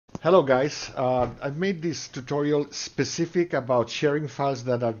Hello guys, I've made this tutorial specific about sharing files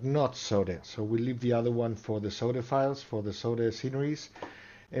that are not SODE. So we leave the other one for the SODE files, for the SODE sceneries,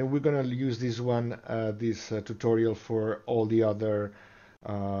 and we're going to use this one, tutorial for all the other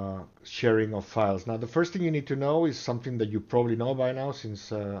sharing of files. Now the first thing you need to know is something that you probably know by now,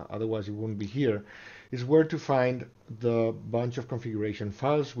 since otherwise you wouldn't be here, is where to find the bunch of configuration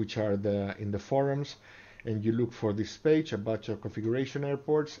files which are in the forums. And you look for this page, a bunch of configuration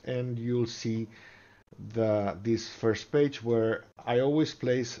airports, and you'll see this first page, where I always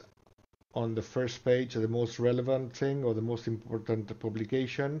place on the first page the most relevant thing or the most important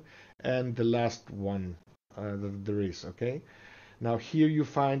publication and the last one that there is. Okay, now here you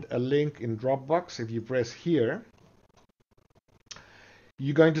find a link in Dropbox. If you press here,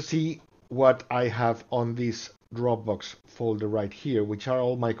 you're going to see what I have on this Dropbox folder right here, which are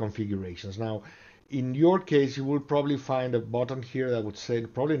all my configurations. Now in your case, you will probably find a button here that would say,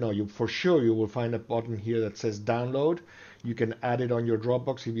 probably no, you for sure you will find a button here that says download. You can add it on your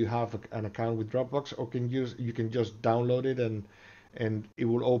Dropbox if you have an account with Dropbox, or you can just download it and it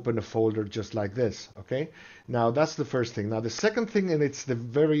will open a folder just like this. Okay, now that's the first thing. Now the second thing, and it's the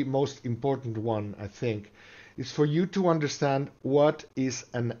very most important one, I think, is for you to understand what is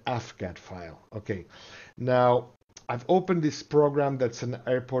an Fcat file. Okay, now I've opened this program that's an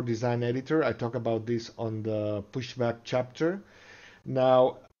airport design editor. I talk about this on the pushback chapter.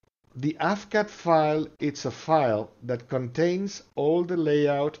 Now, the Fcat file, it's a file that contains all the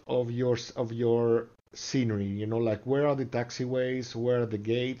layout of your scenery. You know, like where are the taxiways, where are the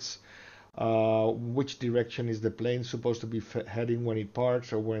gates, which direction is the plane supposed to be heading when it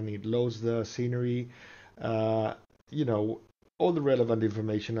parks or when it loads the scenery. You know, all the relevant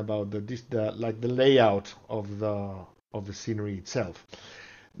information about the layout of the scenery itself.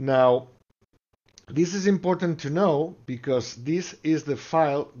 Now, this is important to know because this is the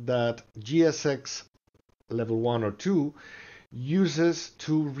file that GSX level 1 or 2 uses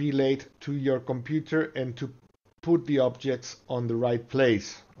to relate to your computer and to put the objects on the right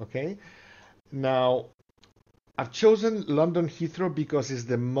place. Okay. Now, I've chosen London Heathrow because it's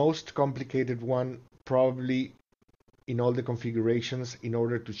the most complicated one, probably in all the configurations, in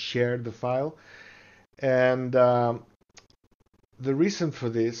order to share the file. And the reason for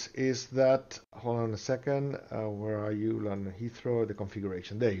this is that, hold on a second, where are you? London Heathrow, the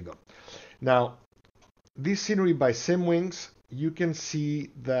configuration, there you go. Now, this scenery by Simwings, you can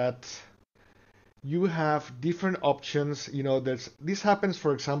see that you have different options. You know, this happens,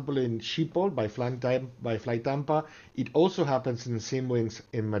 for example, in Schiphol by Flight Tampa. It also happens in Simwings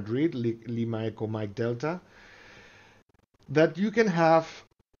in Madrid, Lima Echo Mike Delta, that you can have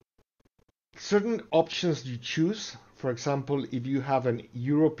certain options you choose. For example, if you have an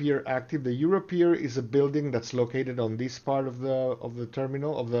Europeer active, the Europeer is a building that's located on this part of the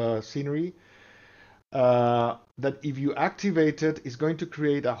terminal, of the scenery, that if you activate it, is going to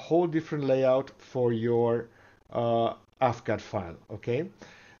create a whole different layout for your Fcat file, okay?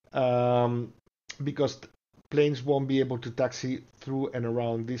 Because planes won't be able to taxi through and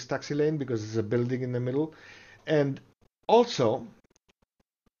around this taxi lane because there's a building in the middle. And also,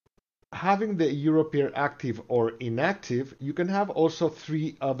 having the Europeer active or inactive, you can have also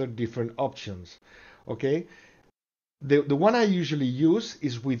 3 other different options. Okay, the one I usually use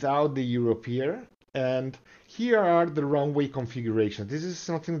is without the Europeer, and here are the runway configurations. This is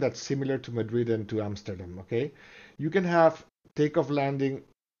something that's similar to Madrid and to Amsterdam. Okay, you can have takeoff landing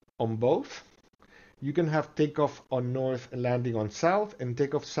on both. You can have takeoff on north and landing on south, and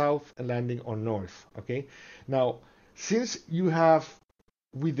takeoff south and landing on north. Okay, now since you have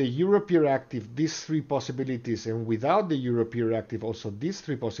with the Europeer active these 3 possibilities, and without the Europeer active also these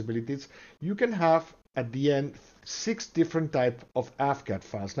 3 possibilities, you can have at the end 6 different types of Fcat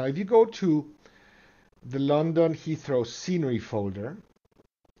files. Now if you go to the London Heathrow scenery folder,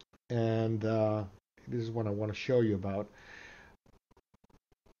 and this is what I want to show you about,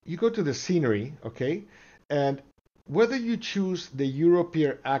 you go to the scenery, okay, and whether you choose the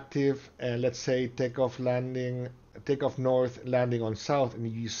Europeer active and let's say takeoff north, landing on south, and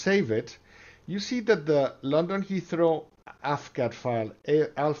you save it, you see that the London Heathrow Fcat file,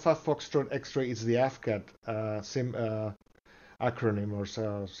 Alpha Foxtrot X-ray, is the Fcat acronym or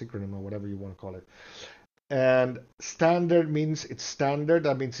syncronym or whatever you want to call it. And standard means it's standard.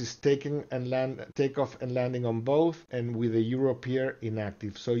 That means it's takeoff and landing on both, and with the Europeer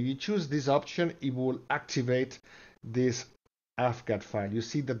inactive. So you choose this option, it will activate this Fcat file. You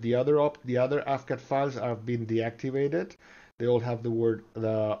see that the other Fcat files have been deactivated. They all have the word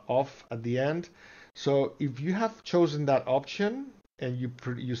off at the end. So if you have chosen that option and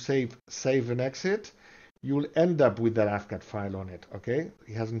you save and exit, you'll end up with that Fcat file on it, okay?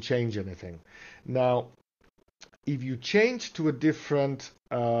 It hasn't changed anything. Now, if you change to a different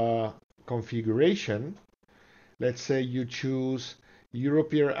configuration, let's say you choose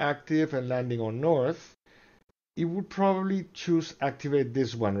European active and landing on north, it would probably choose activate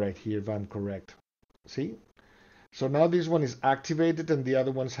this one right here if I'm correct. See? So now this one is activated and the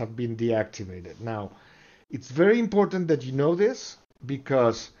other ones have been deactivated. Now, it's very important that you know this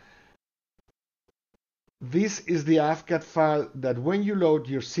because this is the Fcat file that when you load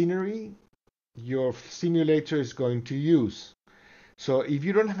your scenery, your simulator is going to use. So if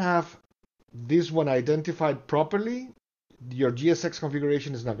you don't have this one identified properly, your GSX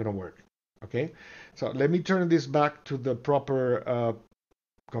configuration is not going to work. Okay, so let me turn this back to the proper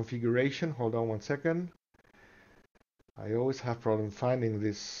configuration. Hold on one second. I always have problem finding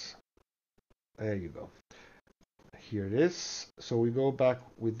this. There you go. Here it is. So we go back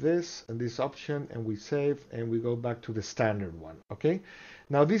with this and this option and we save and we go back to the standard one. Okay.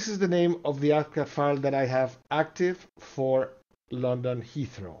 Now this is the name of the Fcat file that I have active for London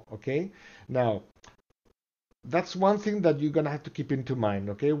Heathrow. Okay. Now that's one thing that you're gonna have to keep into mind.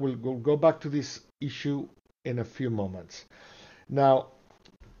 Okay. We'll go back to this issue in a few moments. Now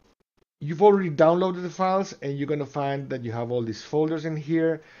you've already downloaded the files and you're gonna find that you have all these folders in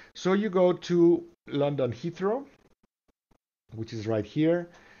here. So you go to London Heathrow, which is right here,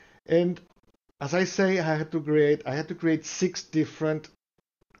 and as I say, I had to create 6 different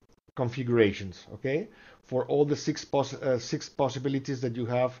configurations, okay, for all the six possibilities that you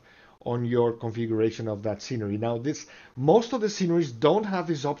have on your configuration of that scenery. Now, most of the sceneries don't have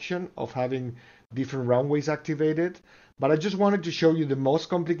this option of having different runways activated, but I just wanted to show you the most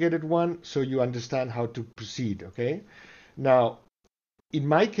complicated one so you understand how to proceed, okay? Now, in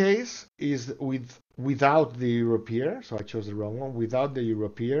my case, is without the European, so I chose the wrong one, without the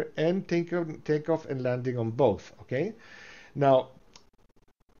European, and takeoff and landing on both, okay? Now,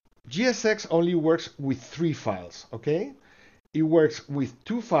 GSX only works with 3 files, okay? It works with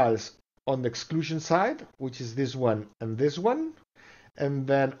 2 files on the exclusion side, which is this one and this one, and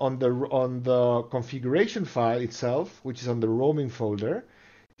then on the configuration file itself, which is on the roaming folder,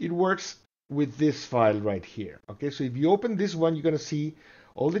 it works with this file right here. Okay, so if you open this one, you're going to see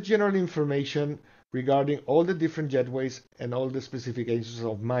all the general information regarding all the different jetways and all the specifications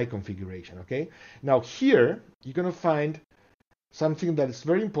of my configuration. Okay, now here you're going to find something that is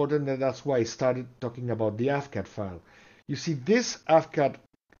very important, and that's why I started talking about the Fcat file. You see, this Fcat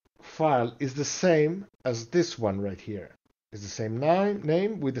file is the same as this one right here. It's the same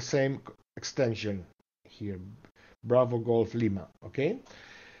name with the same extension here, Bravo Golf Lima. Okay.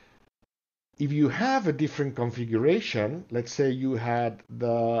 If you have a different configuration, let's say you had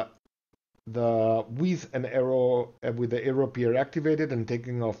the with an arrow with the arrow peer activated and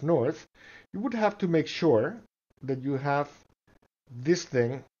taking off north, you would have to make sure that you have this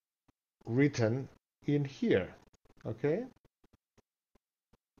thing written in here, okay?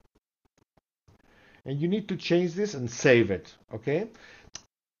 And you need to change this and save it, okay?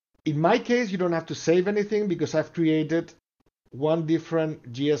 In my case, you don't have to save anything because I've created one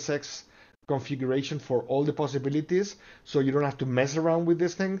different GSX configuration for all the possibilities, so you don't have to mess around with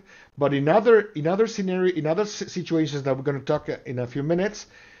this thing. But in other situations that we're going to talk in a few minutes,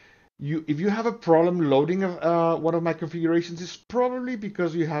 if you have a problem loading one of my configurations, it's probably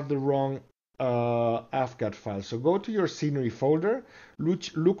because you have the wrong Fcat file. So go to your scenery folder,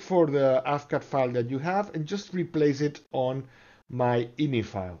 look for the Fcat file that you have, and just replace it on my ini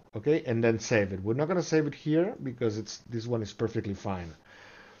file, okay, and then save it. We're not going to save it here because this one is perfectly fine.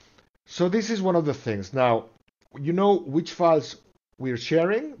 So this is one of the things. Now, you know which files we're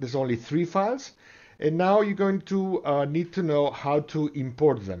sharing. There's only 3 files. And now you're going to need to know how to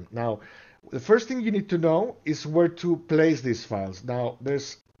import them. Now, the first thing you need to know is where to place these files. Now,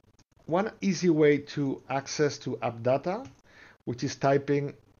 there's one easy way to access to app data, which is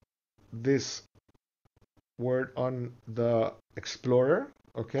typing this word on the Explorer,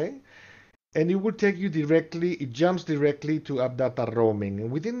 okay? And it will take you directly, it jumps directly to app data roaming.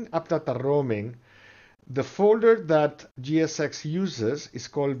 And within app data roaming, the folder that GSX uses is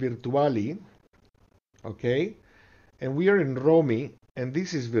called Virtuali, okay? And we are in Romy, and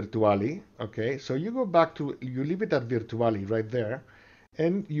this is Virtuali, okay? So you go back to, you leave it at Virtuali right there,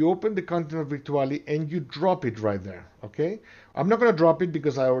 and you open the content of Virtuali and you drop it right there, okay? I'm not gonna drop it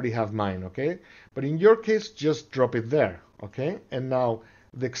because I already have mine, okay? But in your case, just drop it there, okay? And now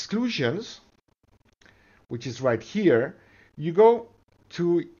the exclusions, which is right here, you go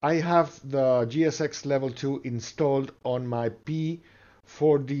to, I have the GSX level 2 installed on my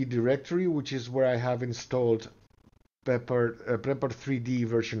P4D directory, which is where I have installed Prepper 3D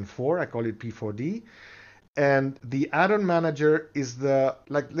version 4. I call it P4D. And the add-on manager is the,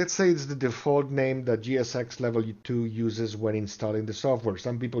 like, let's say it's the default name that GSX Level 2 uses when installing the software.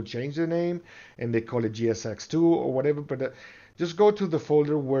 Some people change the name and they call it GSX2 or whatever, but just go to the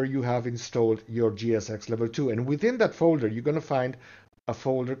folder where you have installed your GSX Level 2. And within that folder, you're going to find a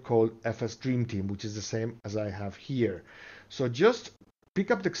folder called FSDreamteam, which is the same as I have here. So just pick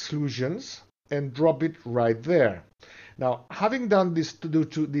up the exclusions and drop it right there. Now, having done these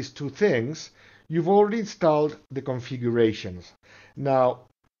two things, you've already installed the configurations. Now,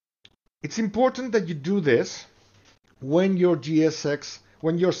 it's important that you do this when your GSX,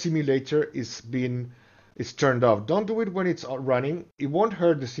 when your simulator is turned off. Don't do it when it's running. It won't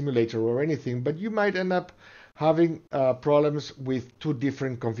hurt the simulator or anything, but you might end up having problems with two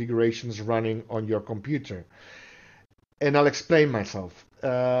different configurations running on your computer. And I'll explain myself.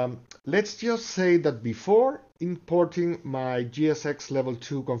 Let's just say that before importing my GSX Level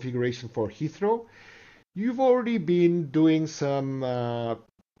 2 configuration for Heathrow, you've already been doing some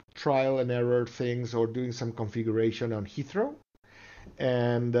trial and error things or doing some configuration on Heathrow.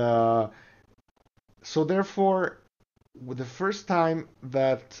 And so therefore, with the first time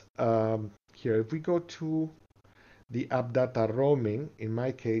that, here, if we go to the app data roaming, in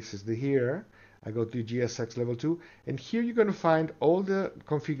my case is here, I go to GSX Level 2, and here you're going to find all the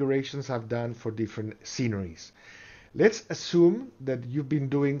configurations I've done for different sceneries. Let's assume that you've been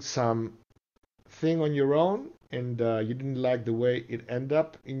doing some thing on your own and you didn't like the way it ended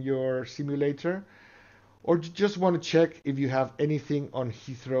up in your simulator, or you just want to check if you have anything on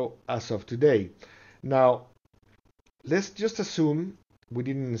Heathrow as of today. Now, let's just assume we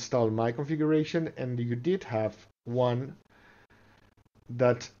didn't install my configuration and you did have one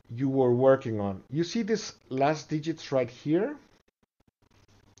that you were working on. You see these last digits right here?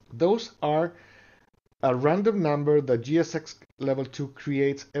 Those are a random number that GSX Level 2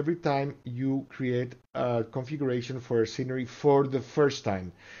 creates every time you create a configuration for a scenery for the first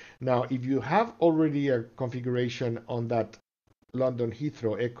time. Now, if you have already a configuration on that London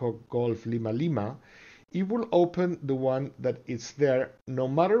Heathrow Echo Golf Lima Lima, it will open the one that is there no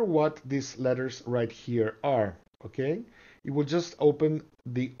matter what these letters right here are, okay? It will just open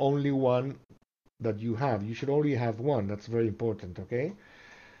the only one that you have. You should only have one. That's very important, okay?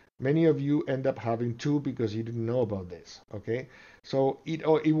 Many of you end up having two because you didn't know about this, okay? So it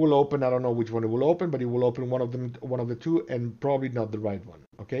will open, I don't know which one it will open, but it will open one of them, one of the two, and probably not the right one,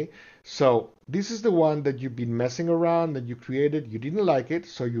 okay? So this is the one that you've been messing around, that you created, you didn't like it,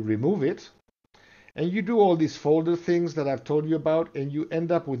 so you remove it, and you do all these folder things that I've told you about, and you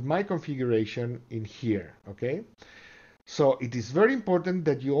end up with my configuration in here, okay? So it is very important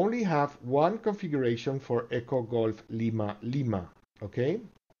that you only have one configuration for Echo Golf Lima Lima, okay?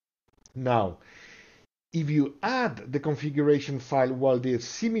 Now, if you add the configuration file while the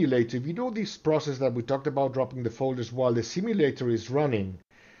simulator, if you do this process that we talked about, dropping the folders while the simulator is running,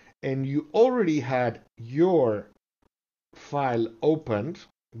 and you already had your file opened,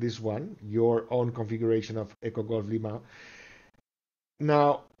 this one, your own configuration of Echo Golf Lima.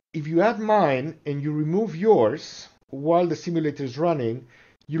 Now, if you add mine and you remove yours while the simulator is running,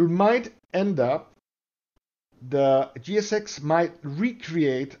 you might end up, the GSX might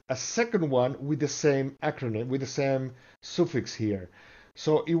recreate a second one with the same acronym, with the same suffix here.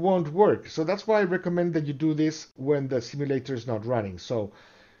 So it won't work. So that's why I recommend that you do this when the simulator is not running. So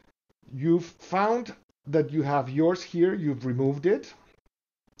you've found that you have yours here, you've removed it,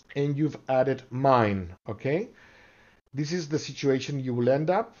 and you've added mine, okay? This is the situation you will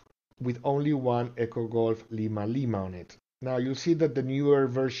end up with only one Echo Golf Lima Lima on it. Now you'll see that the newer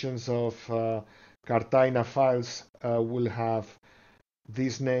versions of Cartagena files will have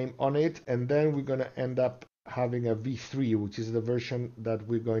this name on it, and then we're going to end up having a V3, which is the version that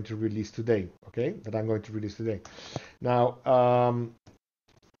we're going to release today, okay? That I'm going to release today. Now, I'm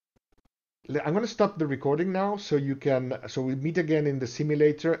going to stop the recording now so you can, so we meet again in the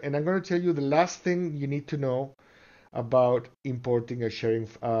simulator, and I'm going to tell you the last thing you need to know about importing a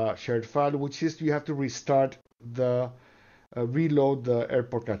shared file, which is you have to restart the reload the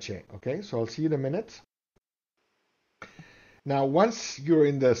airport cache. Okay, so I'll see you in a minute. Now, once you're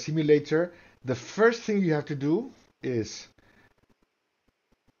in the simulator, the first thing you have to do is,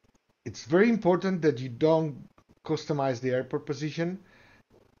 it's very important that you don't customize the airport position.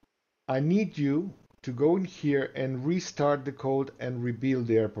 I need you to go in here and restart the code and rebuild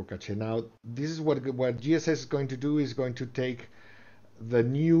the airport cache. Now, this is what GSX is going to do, is going to take the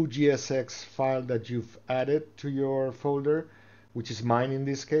new GSX file that you've added to your folder, which is mine in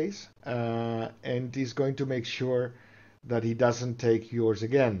this case, and is going to make sure that he doesn't take yours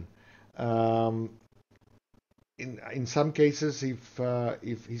again. in some cases,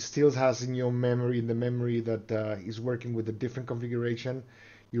 if he still has in your memory, in the memory that he's working with a different configuration,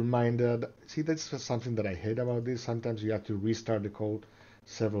 you might see that's something that I hate about this. Sometimes you have to restart the code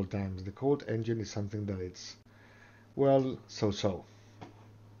several times. The code engine is something that it's, well, so.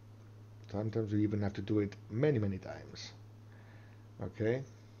 Sometimes you even have to do it many, many times. Okay.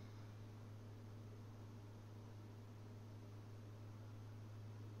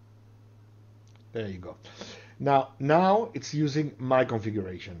 There you go. Now it's using my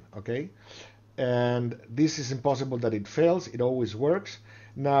configuration, okay? And this is impossible that it fails. It always works.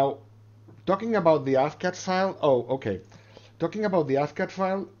 Now, talking about the Fcat file. Oh, okay. Talking about the Fcat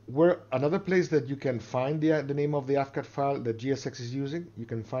file, where another place that you can find the name of the Fcat file that GSX is using, you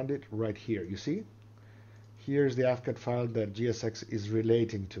can find it right here. You see? Here's the Fcat file that GSX is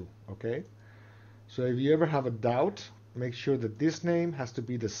relating to, okay? So if you ever have a doubt, make sure that this name has to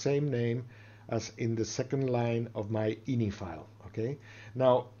be the same name as in the second line of my ini file, okay?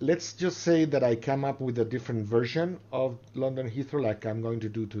 Now, let's just say that I come up with a different version of London Heathrow like I'm going to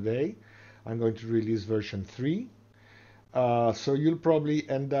do today. I'm going to release version 3. So you'll probably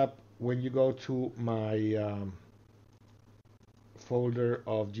end up, when you go to my folder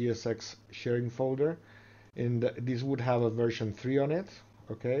of GSX sharing folder, and this would have a version 3 on it,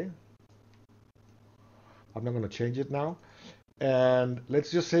 okay? I'm not going to change it now. And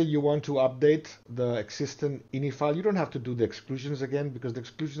let's just say you want to update the existing ini file. You don't have to do the exclusions again because the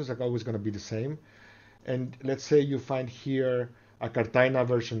exclusions are always going to be the same. And let's say you find here a Cartagena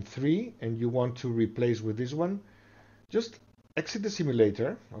version 3 and you want to replace with this one. Just exit the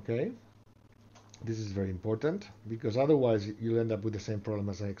simulator, okay? This is very important because otherwise you'll end up with the same problem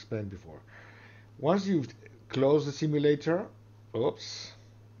as I explained before. Once you've closed the simulator, oops,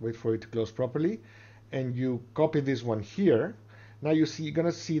 wait for it to close properly, and you copy this one here, now you're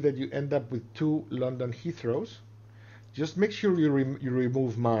gonna see that you end up with 2 London Heathrows. Just make sure you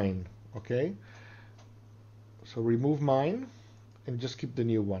remove mine, okay? So remove mine and just keep the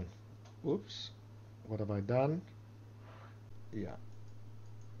new one. Oops, what have I done? Yeah,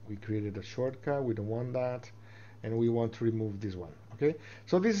 we created a shortcut. We don't want that, and we want to remove this one. Okay,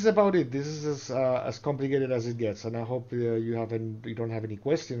 so this is about it. This is as complicated as it gets, and I hope you don't have any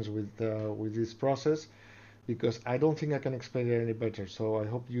questions with this process, because I don't think I can explain it any better. So I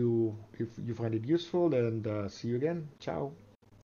hope if you find it useful, and see you again. Ciao.